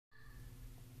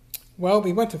Well,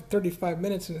 we went to 35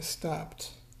 minutes and it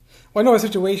stopped. Well, I know a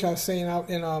situation I was saying out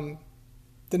in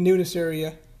the nudist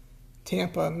area,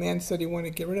 Tampa. A man said he wanted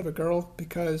to get rid of a girl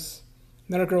because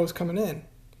another girl was coming in.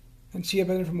 And she had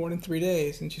been there for more than 3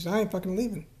 days. And she said, I ain't fucking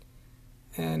leaving.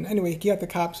 And anyway, he got the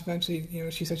cops eventually. You know,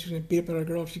 she said she was going to beat up another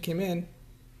girl if she came in.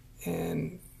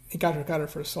 And he got her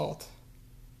for assault.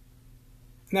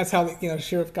 And that's how the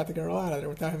sheriff got the girl out of there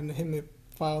without having him to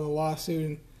file a lawsuit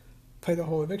and play the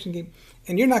whole eviction game.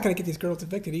 And you're not going to get these girls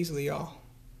evicted easily, y'all.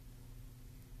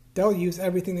 They'll use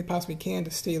everything they possibly can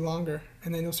to stay longer,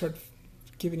 and then they'll start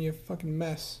giving you a fucking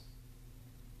mess.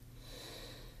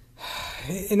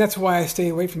 And that's why I stay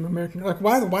away from American. Like,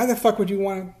 why the fuck would you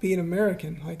want to be an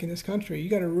American, like, in this country? You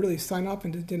got to really sign up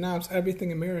and to denounce everything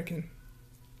American.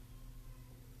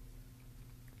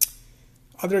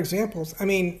 Other examples, I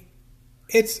mean,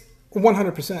 it's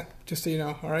 100%, just so you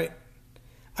know, all right?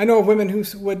 I know of women who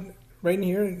would, right in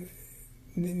here,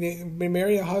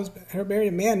 marry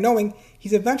a man knowing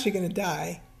he's eventually going to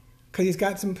die because he's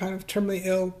got some kind of terminally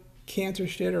ill cancer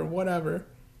shit or whatever.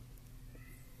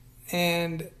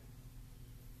 And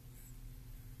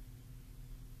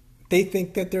they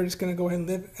think that they're just going to go ahead and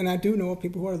live. And I do know of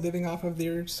people who are living off of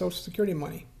their Social Security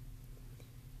money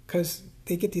because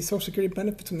they get these Social Security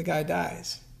benefits when the guy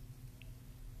dies.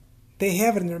 They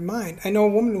have it in their mind. I know a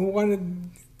woman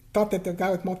who thought that the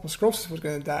guy with multiple sclerosis was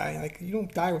going to die. Like, you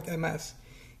don't die with MS.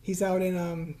 He's out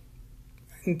in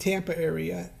Tampa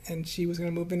area, and she was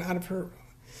going to move in out of her.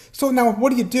 So now, what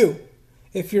do you do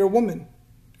if you're a woman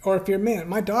or if you're a man?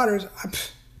 My daughters,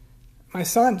 my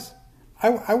sons,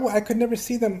 I could never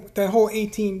see them. That whole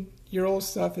 18-year-old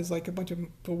stuff is like a bunch of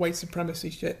white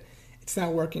supremacy shit. It's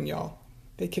not working, y'all.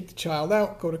 They kick the child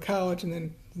out, go to college, and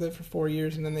then live for 4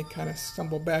 years, and then they kind of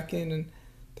stumble back in and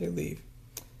they leave.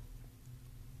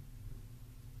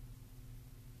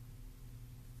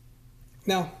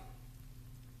 Now,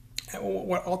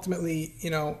 what ultimately,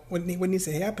 what needs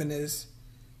to happen is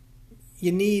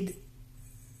you need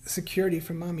security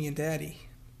from mommy and daddy,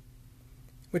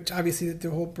 which obviously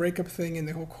the whole breakup thing and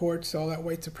the whole courts, all that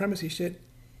white supremacy shit,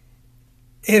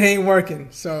 it ain't working.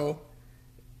 So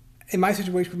in my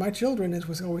situation with my children, this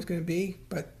was always going to be,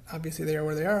 but obviously they are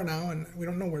where they are now, and we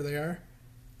don't know where they are.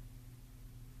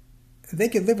 They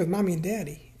could live with mommy and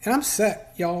daddy. And I'm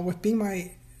set, y'all, with being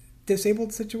my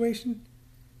disabled situation.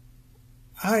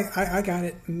 I got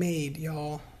it made,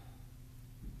 y'all.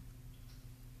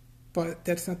 But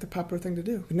that's not the popular thing to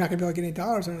do. You're not going to be able to get any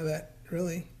dollars out of that,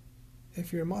 really,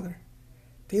 if you're a mother.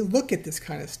 They look at this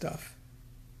kind of stuff.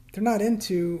 They're not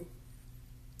into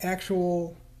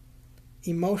actual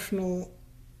emotional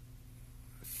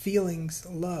feelings,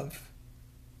 love.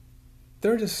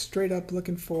 They're just straight up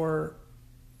looking for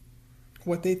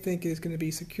what they think is going to be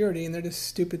security, and they're just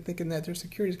stupid thinking that their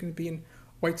security is going to be in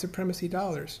white supremacy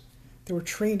dollars. They were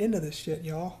trained into this shit,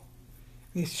 y'all.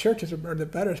 And these churches are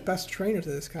the best trainers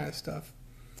of this kind of stuff.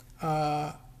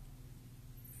 I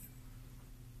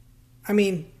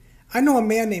mean, I know a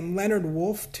man named Leonard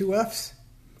Wolf, 2Fs.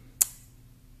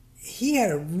 He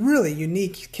had a really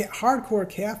unique, hardcore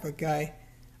Catholic guy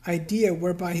idea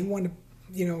whereby he wanted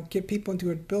to, get people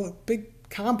into a big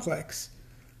complex,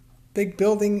 big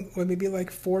building, would maybe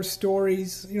like 4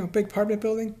 stories, big apartment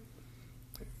building,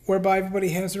 whereby everybody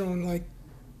has their own like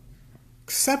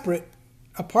separate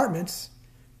apartments,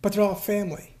 but they're all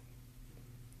family.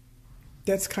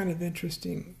 That's kind of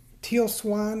interesting. Teal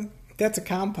Swan, that's a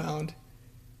compound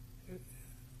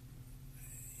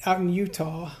out in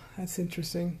Utah. That's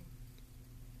interesting.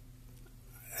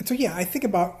 And so yeah, I think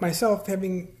about myself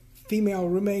having female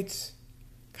roommates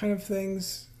kind of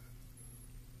things.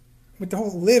 With the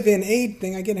whole live-in aid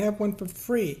thing, I can have one for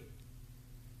free.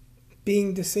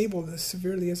 Being disabled as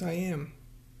severely as I am.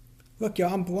 Look,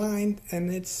 y'all, I'm blind,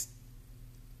 and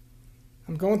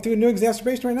I'm going through a new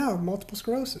exacerbation right now of multiple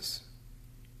sclerosis.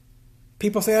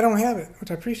 People say I don't have it,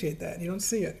 which I appreciate that. You don't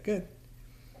see it. Good.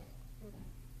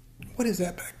 What is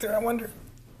that back there, I wonder?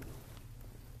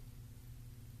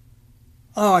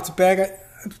 Oh, it's a bag.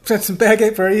 That's some bag.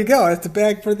 There you go. It's a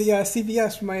bag for the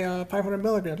CVS for my 500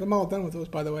 milligrams. I'm all done with those,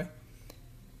 by the way.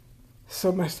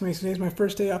 So today's my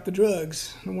first day off the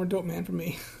drugs. No more dope, man, for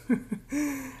me.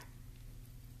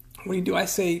 What do you do? I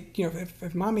say,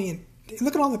 if mommy and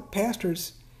look at all the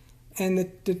pastors and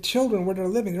the children where they're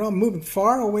living. They're all moving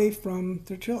far away from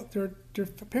their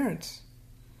parents.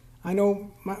 I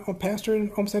know my pastor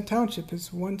in Olmsted Township.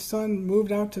 His one son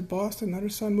moved out to Boston. Another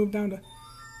son moved down to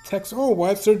Texas. Oh,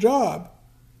 what's their job?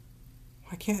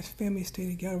 Why can't his family stay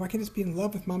together? Why can't it just be in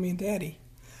love with mommy and daddy?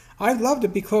 I'd love to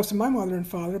be close to my mother and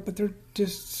father, but they're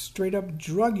just straight up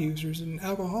drug users and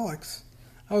alcoholics.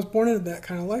 I was born into that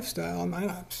kind of lifestyle.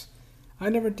 I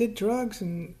never did drugs,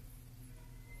 and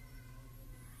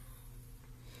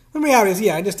the reality is,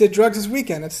 yeah, I just did drugs this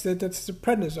weekend. That's the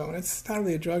prednisone. It's not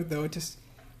really a drug, though. It just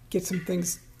gets some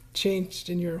things changed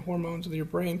in your hormones with your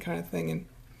brain kind of thing, and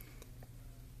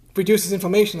reduces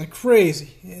inflammation like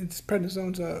crazy. It's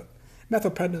prednisone's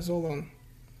methylprednisolone.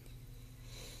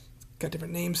 Got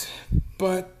different names.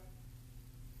 But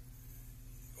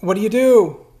what do you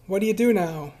do? What do you do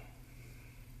now?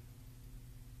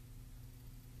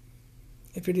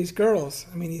 If you're these girls,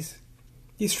 I mean,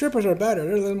 these strippers are better.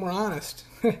 They're a little more honest.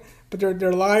 But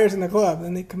they're liars in the club.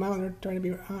 Then they come out and they're trying to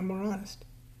be more honest.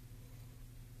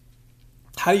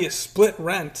 How do you split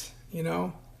rent, you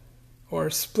know? Or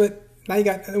split... Now you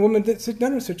got a woman that's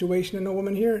another situation, and a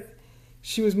woman here,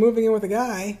 she was moving in with a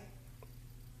guy,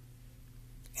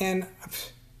 and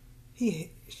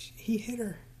he hit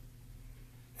her.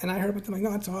 And I heard about them like,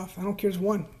 no, it's off. I don't care, it's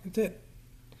one. That's it.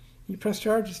 You press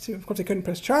charges too. Of course, they couldn't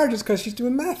press charges because she's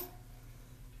doing meth.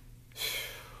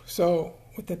 So,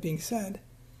 with that being said,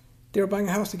 they were buying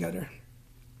a house together.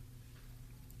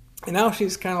 And now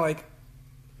she's kind of like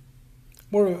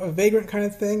more of a vagrant kind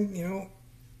of thing, you know.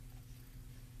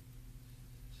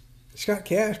 She's got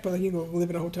cash, but like, you go live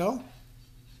in a hotel.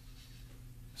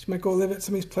 She might go live at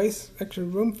somebody's place, extra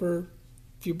room for a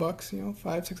few bucks, you know,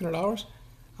 $500-$600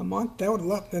 a month. That would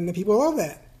love. Then the people love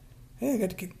that. Hey, I got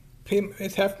to pay.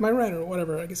 It's half my rent or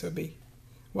whatever. I guess it would be.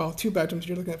 Well, 2 bedrooms.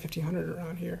 You're looking at $1,500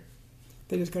 around here.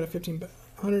 They just got a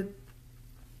 $1,500.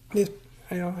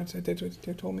 I know. That's what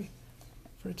they told me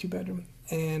for a 2-bedroom.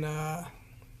 And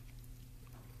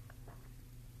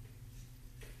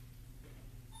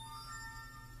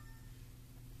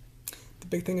the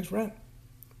big thing is rent.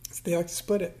 So they like to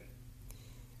split it.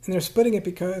 And they're splitting it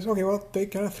because, okay, well, they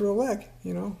gotta throw a leg,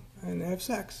 you know, and have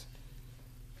sex.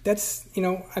 That's, you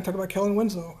know, I talk about Kellen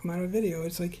Winslow in my video.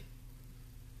 It's like,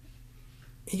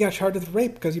 he got charged with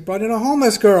rape because he brought in a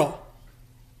homeless girl.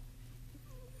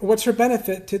 What's her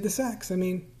benefit to the sex? I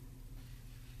mean,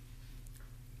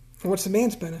 what's the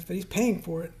man's benefit? He's paying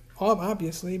for it,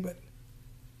 obviously, but...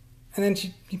 And then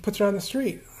he puts her on the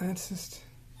street. That's just...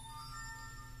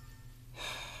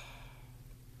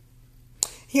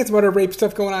 He had some other rape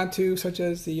stuff going on too, such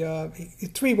as the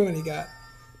 3 women he got.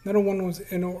 Another one was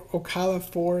in Ocala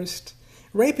Forest.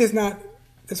 Rape is not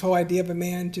this whole idea of a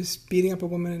man just beating up a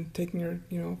woman and taking her,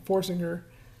 you know, forcing her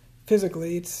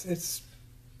physically. It's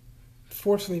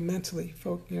forcefully, mentally,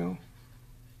 you know,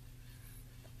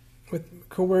 with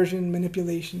coercion,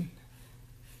 manipulation.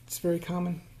 It's very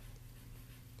common.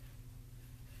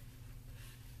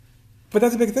 But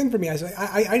that's a big thing for me.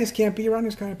 I just can't be around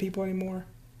these kind of people anymore.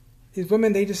 These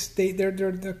women, they're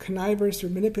the connivers, they're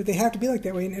manipulative. They have to be like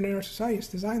that way, and our society is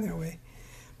designed that way.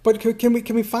 But can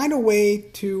we find a way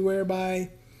to whereby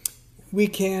we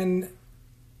can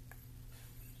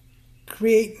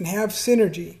create and have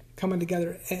synergy coming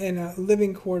together in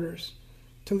living quarters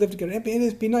to live together?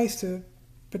 It'd be nice to,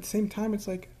 but at the same time, it's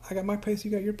like, I got my place,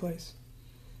 you got your place.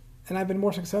 And I've been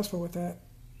more successful with that.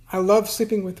 I love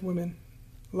sleeping with women.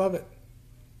 Love it.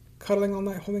 Cuddling all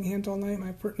night, holding hands all night.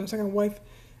 My second wife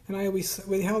and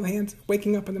we held hands,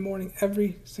 waking up in the morning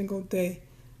every single day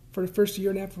for the first 1.5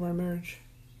 years of our marriage.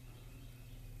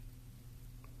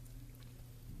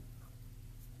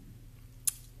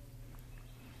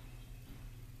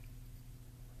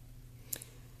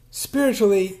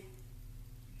 Spiritually,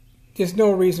 there's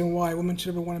no reason why a woman should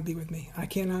ever want to be with me. I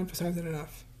cannot emphasize it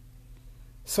enough.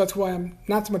 So that's why I'm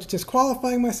not so much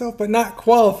disqualifying myself, but not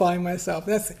qualifying myself.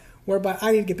 That's whereby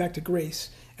I need to get back to grace.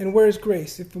 And where is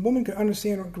grace? If a woman could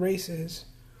understand what grace is,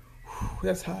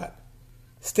 that's hot.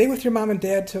 Stay with your mom and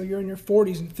dad till you're in your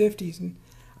 40s and 50s. And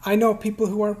I know people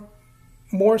who are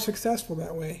more successful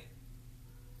that way.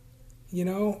 You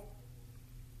know?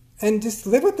 And just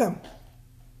live with them.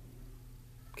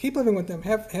 Keep living with them.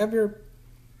 Have your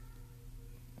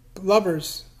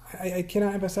lovers. I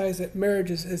cannot emphasize that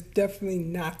marriage is definitely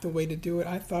not the way to do it.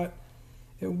 I thought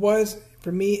it was,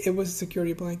 for me, it was a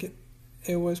security blanket.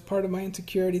 It was part of my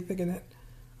insecurity, thinking that,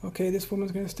 okay, this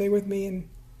woman's going to stay with me and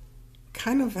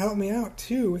kind of help me out,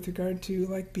 too, with regard to,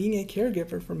 like, being a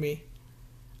caregiver for me.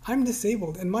 I'm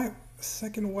disabled, and my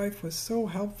second wife was so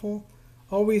helpful,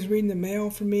 always reading the mail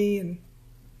for me and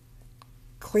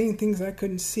cleaning things I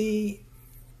couldn't see,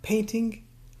 painting.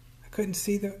 I couldn't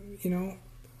see the, you know.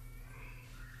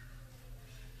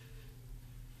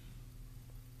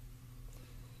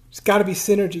 It's got to be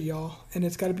synergy, y'all, and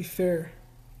it's got to be fair.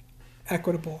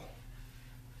 Equitable.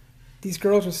 These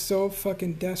girls are so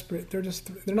fucking desperate. They're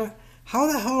not.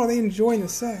 How the hell are they enjoying the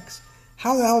sex?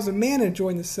 How the hell is a man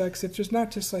enjoying the sex if there's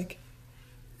not just like,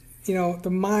 you know, the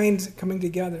minds coming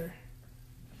together?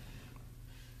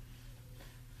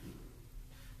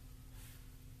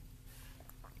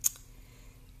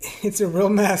 It's a real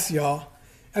mess, y'all.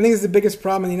 I think it's the biggest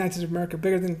problem in the United States of America,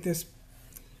 bigger than this,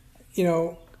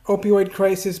 opioid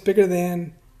crisis, bigger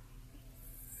than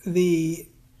the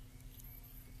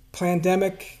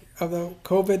pandemic of the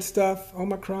COVID stuff,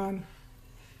 Omicron.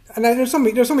 And there's so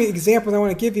many examples I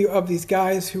want to give you of these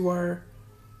guys who are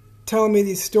telling me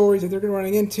these stories that they're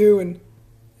running into,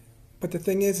 but the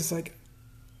thing is, it's like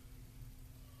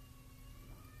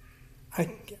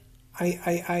I'm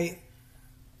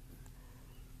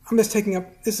just taking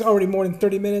up. This is already more than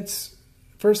 30 minutes.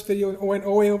 First video went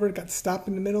way over. Got stopped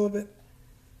in the middle of it.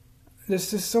 There's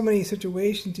just so many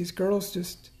situations. These girls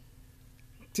just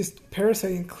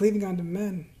parasiting and cleaving onto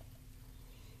men.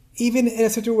 Even in a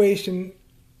situation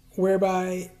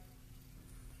whereby,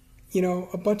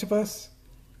 a bunch of us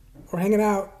were hanging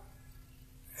out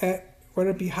at whether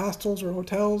it be hostels or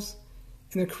hotels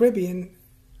in the Caribbean,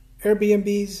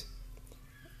 Airbnbs,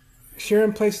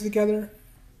 sharing places together.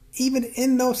 Even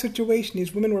in those situations,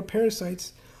 these women were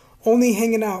parasites, only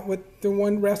hanging out with the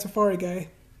one Rastafari guy.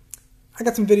 I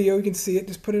got some video, you can see it.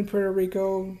 Just put in Puerto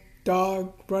Rico,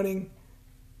 dog running,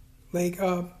 lake,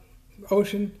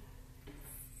 ocean.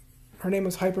 Her name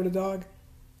was Hyper the dog.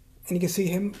 And you can see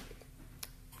him,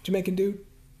 Jamaican dude.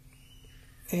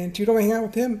 And she'd only hang out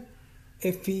with him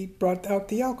if he brought out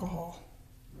the alcohol.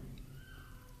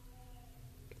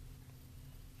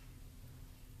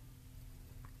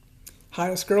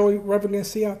 Hottest girl we're ever going to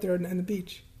see out there on the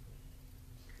beach.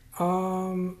 That's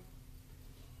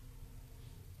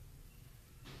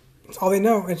all they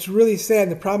know. It's really sad.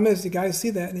 The problem is the guys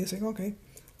see that and they say, okay,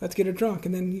 let's get her drunk.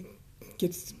 And then he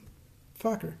gets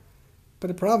fuck her. But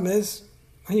the problem is,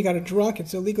 when you got her drunk,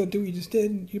 it's illegal to do what you just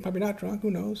did. You're probably not drunk,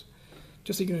 who knows?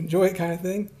 Just so you can enjoy it kind of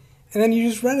thing. And then you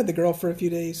just rented the girl for a few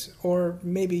days. Or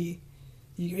maybe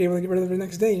you're able to get rid of her the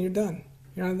next day and you're done.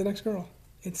 You're on to the next girl.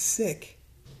 It's sick.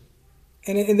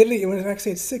 And literally, when I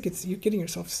say it's sick, you're getting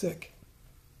yourself sick.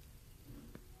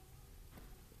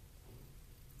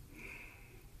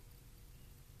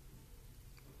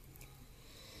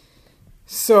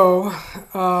 So,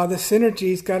 the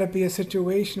synergy's got to be a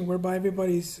situation whereby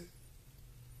it's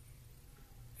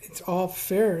all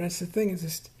fair. That's the thing.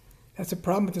 That's the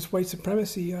problem with this white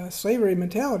supremacy, slavery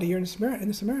mentality here in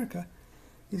this America.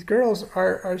 These girls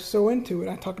are so into it.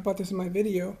 I talked about this in my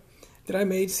video that I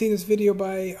made. Seen this video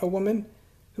by a woman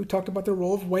who talked about the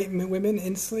role of white women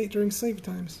during slave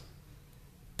times.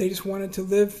 They just wanted to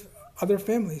live other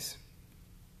families.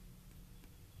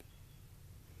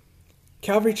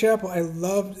 Calvary Chapel, I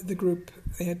loved the group.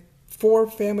 They had 4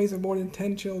 families of more than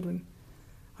 10 children.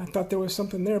 I thought there was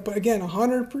something there. But again,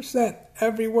 100%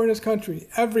 everywhere in this country,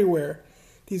 everywhere,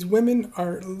 these women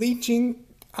are leeching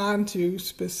onto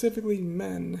specifically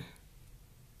men.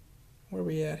 Where are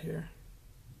we at here?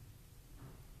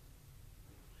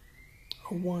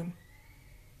 01.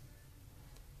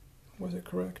 Was it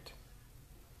correct?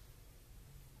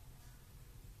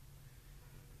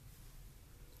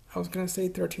 I was going to say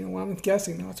 1301. I'm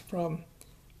guessing. No, it's a problem.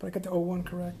 But I got the 01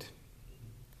 correct.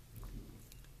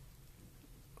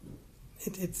 I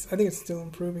think it's still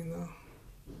improving, though.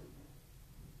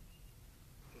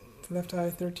 The left eye,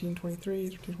 1323,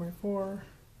 1324.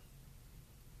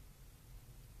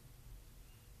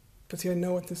 But see, I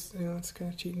know what this, it's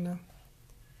kind of cheating now.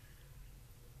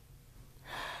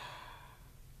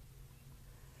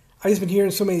 I've just been hearing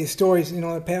so many stories,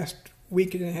 the past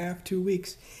week and a half, 2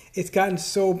 weeks. It's gotten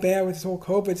so bad with this whole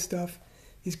COVID stuff.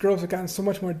 These girls have gotten so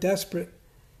much more desperate.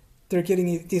 They're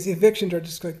getting, these evictions are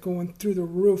just like going through the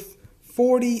roof.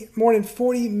 More than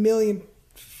 40 million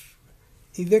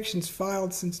evictions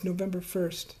filed since November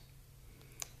 1st.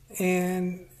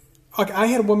 And I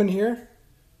had a woman here,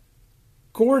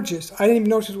 gorgeous. I didn't even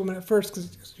know she was a woman at first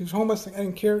because she was homeless. I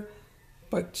didn't care.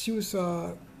 But she was,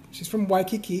 she's from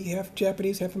Waikiki, half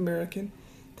Japanese, half American.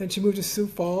 Then she moved to Sioux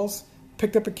Falls,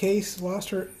 picked up a case, lost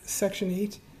her Section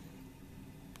 8.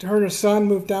 Her and her son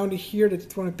moved down to here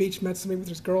to on a beach, met somebody with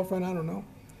his girlfriend, I don't know.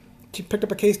 She picked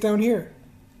up a case down here.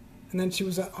 And then she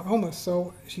was homeless,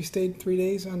 so she stayed 3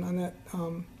 days on that.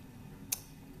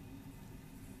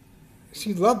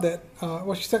 She loved that.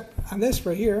 Well, she said on this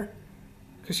right here,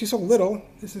 because she's so little.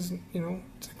 This is,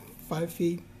 it's like 5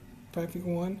 feet,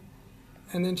 5'1",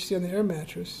 and then she's on the air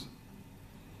mattress.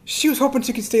 She was hoping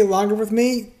she could stay longer with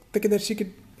me, thinking that she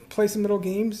could play some little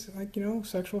games, like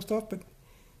sexual stuff, but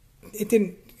it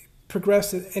didn't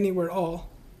progress anywhere at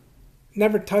all.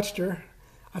 Never touched her.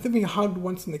 I think we hugged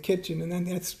once in the kitchen, and then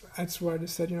that's where I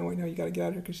just said, you got to get out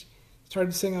of here, because she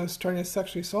started saying I was trying to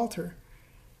sexually assault her.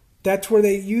 That's where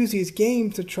they use these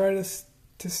games to try to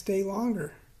stay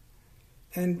longer,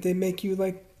 and they make you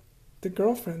like the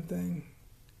girlfriend thing.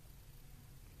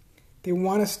 They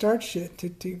want to start shit to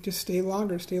just stay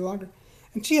longer, stay longer.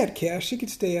 And she had cash. She could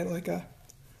stay at like a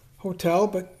hotel,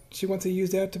 but she wants to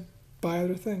use that to buy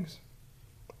other things.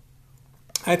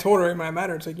 I told her when I met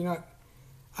her, it's like,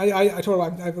 I told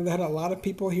her I've had a lot of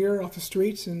people here off the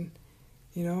streets, and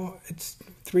it's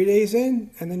 3 days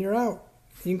in, and then you're out.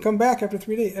 You can come back after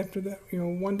 3 days, after that,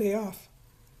 1 day off.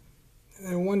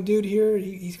 And one dude here,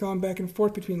 he's gone back and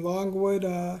forth between Longwood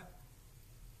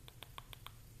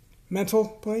mental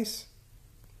place.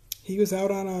 He was out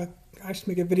on I should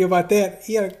make a video about that.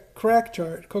 He had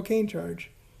a cocaine charge,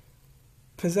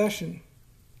 possession,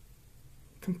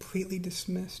 completely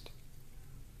dismissed.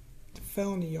 It's a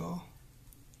felony, y'all.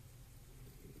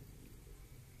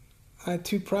 I had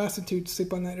 2 prostitutes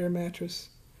sleep on that air mattress.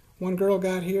 One girl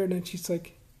got here, and then she's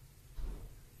like,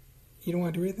 "You don't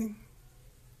want to do anything?"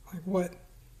 Like, what?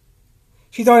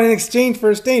 She thought in exchange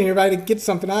for staying here, if I had to get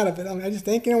something out of it. I just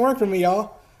ain't gonna work for me,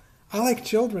 y'all. I like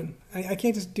children. I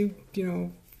can't just do,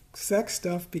 sex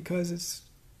stuff because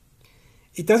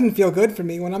it doesn't feel good for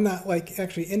me when I'm not, like,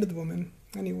 actually into the woman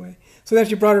anyway. So then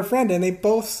she brought her friend in. They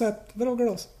both slept, little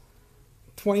girls,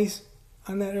 20s,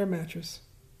 on that air mattress.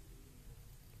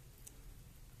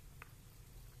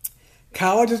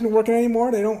 College isn't working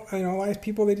anymore. They don't, a lot of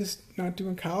people, they just not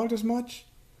doing college as much.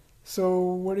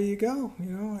 So where do you go?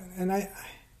 And I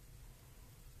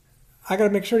got to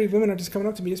make sure these women are just coming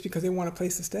up to me just because they want a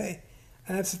place to stay.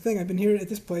 And that's the thing. I've been here at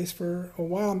this place for a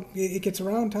while. It gets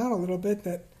around town a little bit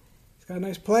that he's got a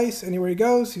nice place. Anywhere he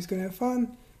goes, he's going to have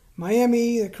fun.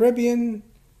 Miami, the Caribbean,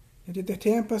 I did the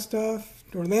Tampa stuff,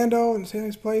 Orlando, and some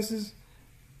nice places.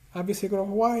 Obviously, I go to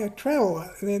Hawaii. I travel a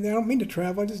lot. And I don't mean to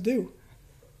travel. I just do.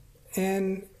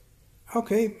 And,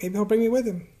 okay, maybe he'll bring me with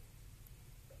him.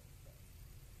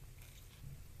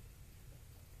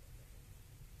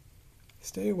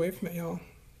 Stay away from it, y'all.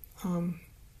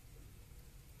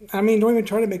 Don't even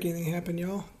try to make anything happen,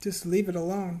 y'all. Just leave it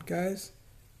alone, guys.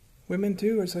 Women,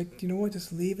 too. It's like, you know what?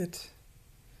 Just leave it.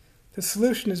 The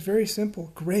solution is very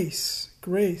simple. Grace.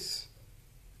 Grace.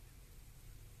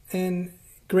 And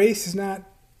grace is not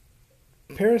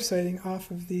parasiting off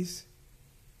of these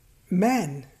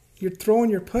men. You're throwing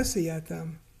your pussy at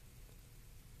them.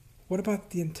 What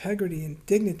about the integrity and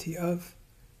dignity of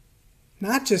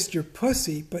not just your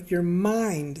pussy, but your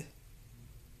mind,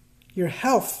 your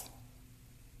health?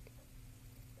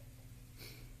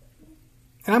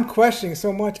 And I'm questioning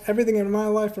so much everything in my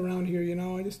life around here.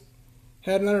 I just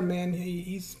had another man.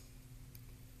 He's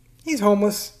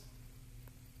homeless.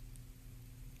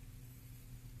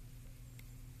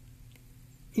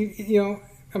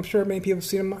 I'm sure many people have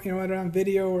seen him, either on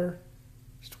video or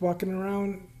just walking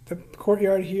around the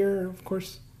courtyard here. Of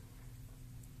course,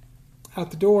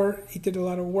 out the door, he did a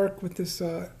lot of work with this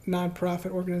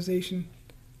non-profit organization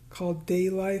called Day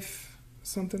Life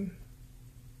something.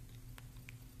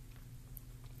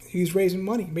 He was raising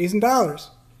money, raising dollars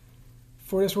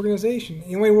for this organization.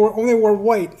 He only wore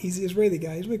white. He's an Israeli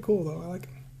guy. He's really cool, though. I like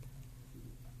him.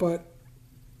 But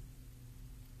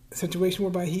a situation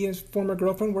whereby he and his former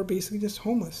girlfriend were basically just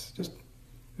homeless, just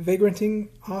vagranting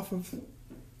off of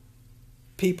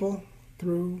people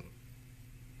through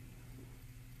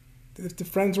the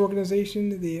Friends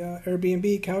organization, the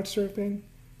Airbnb, couch surfing,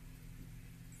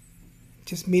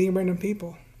 just meeting random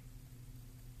people.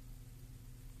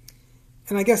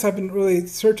 And I guess I've been really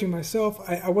searching myself.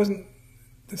 I wasn't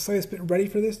the slightest bit ready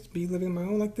for this, to be living on my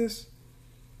own like this.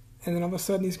 And then all of a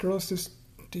sudden these girls just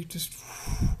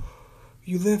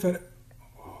you live at...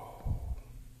 Oh.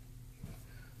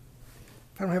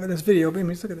 I don't have it in this video, but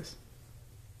anyways, look at this.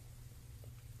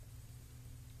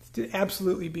 It's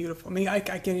absolutely beautiful. I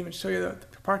can't even show you the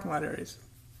parking lot areas.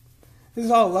 This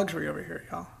is all luxury over here,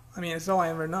 y'all. It's all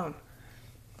I've ever known.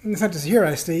 And it's not just here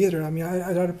I stay either. I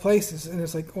other places, and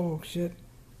it's like, oh shit,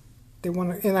 they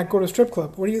want to. And I go to a strip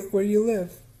club. Where do you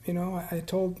live? I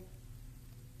told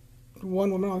one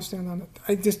woman I was standing on.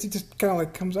 It just kind of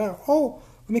like comes out. Oh,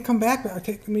 let me come back.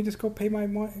 Let me just go pay my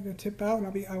money, tip out,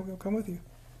 and I'll come with you.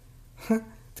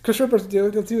 The strippers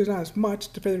they'll do is not as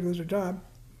much to pay to lose their job.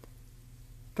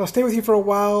 They'll stay with you for a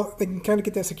while. They can kind of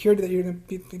get that security that you're going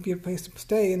to be a place to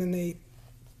stay, and then they.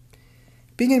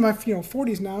 Being in my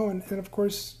 40s now, and of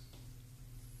course,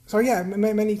 so yeah,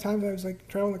 many times I was like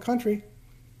traveling the country,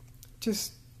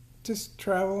 just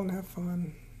travel and have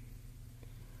fun.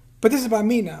 But this is about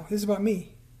me now. This is about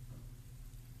me.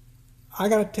 I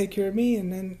gotta take care of me,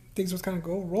 and then things just kind of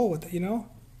roll with it.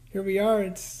 Here we are.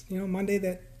 It's Monday,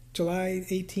 that July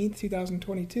 18th,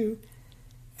 2022,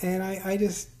 and I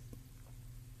just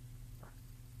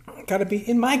gotta be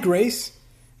in my grace,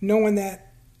 knowing that.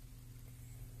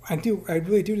 I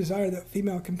really do desire that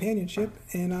female companionship,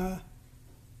 and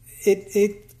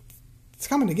it It's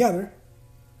coming together.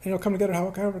 And it'll come together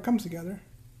however it comes together.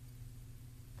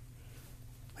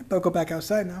 I better go back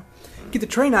outside now. Get the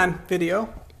train on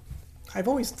video. I've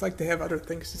always liked to have other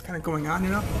things just kind of going on,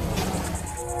 you know?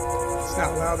 It's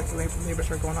not loud, like the neighbors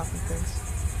are going off and things.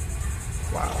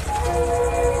 Wow.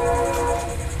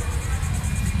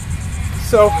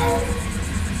 So,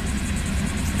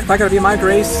 if I gotta be my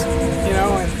grace, you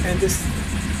know, and just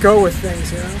go with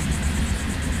things, you know?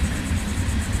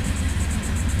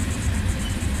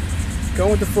 Go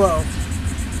with the flow.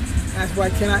 That's why I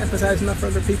cannot emphasize enough for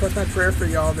other people. It's my prayer for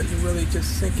y'all that you really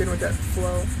just sink in with that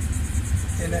flow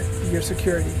and that your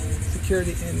security.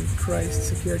 Security in Christ,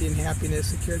 security in happiness,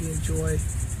 security in joy.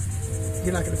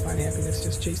 You're not going to find happiness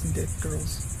just chasing dick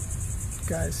girls.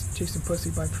 Guys, chasing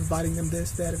pussy by providing them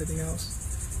this, that, everything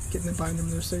else. Getting them, buying them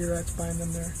their cigarettes, buying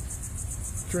them their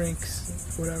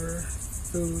drinks, whatever,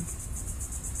 food.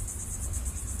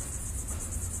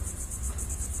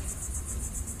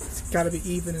 It's got to be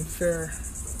even and fair.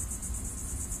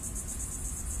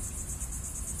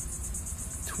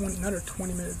 Another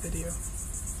 20-minute video.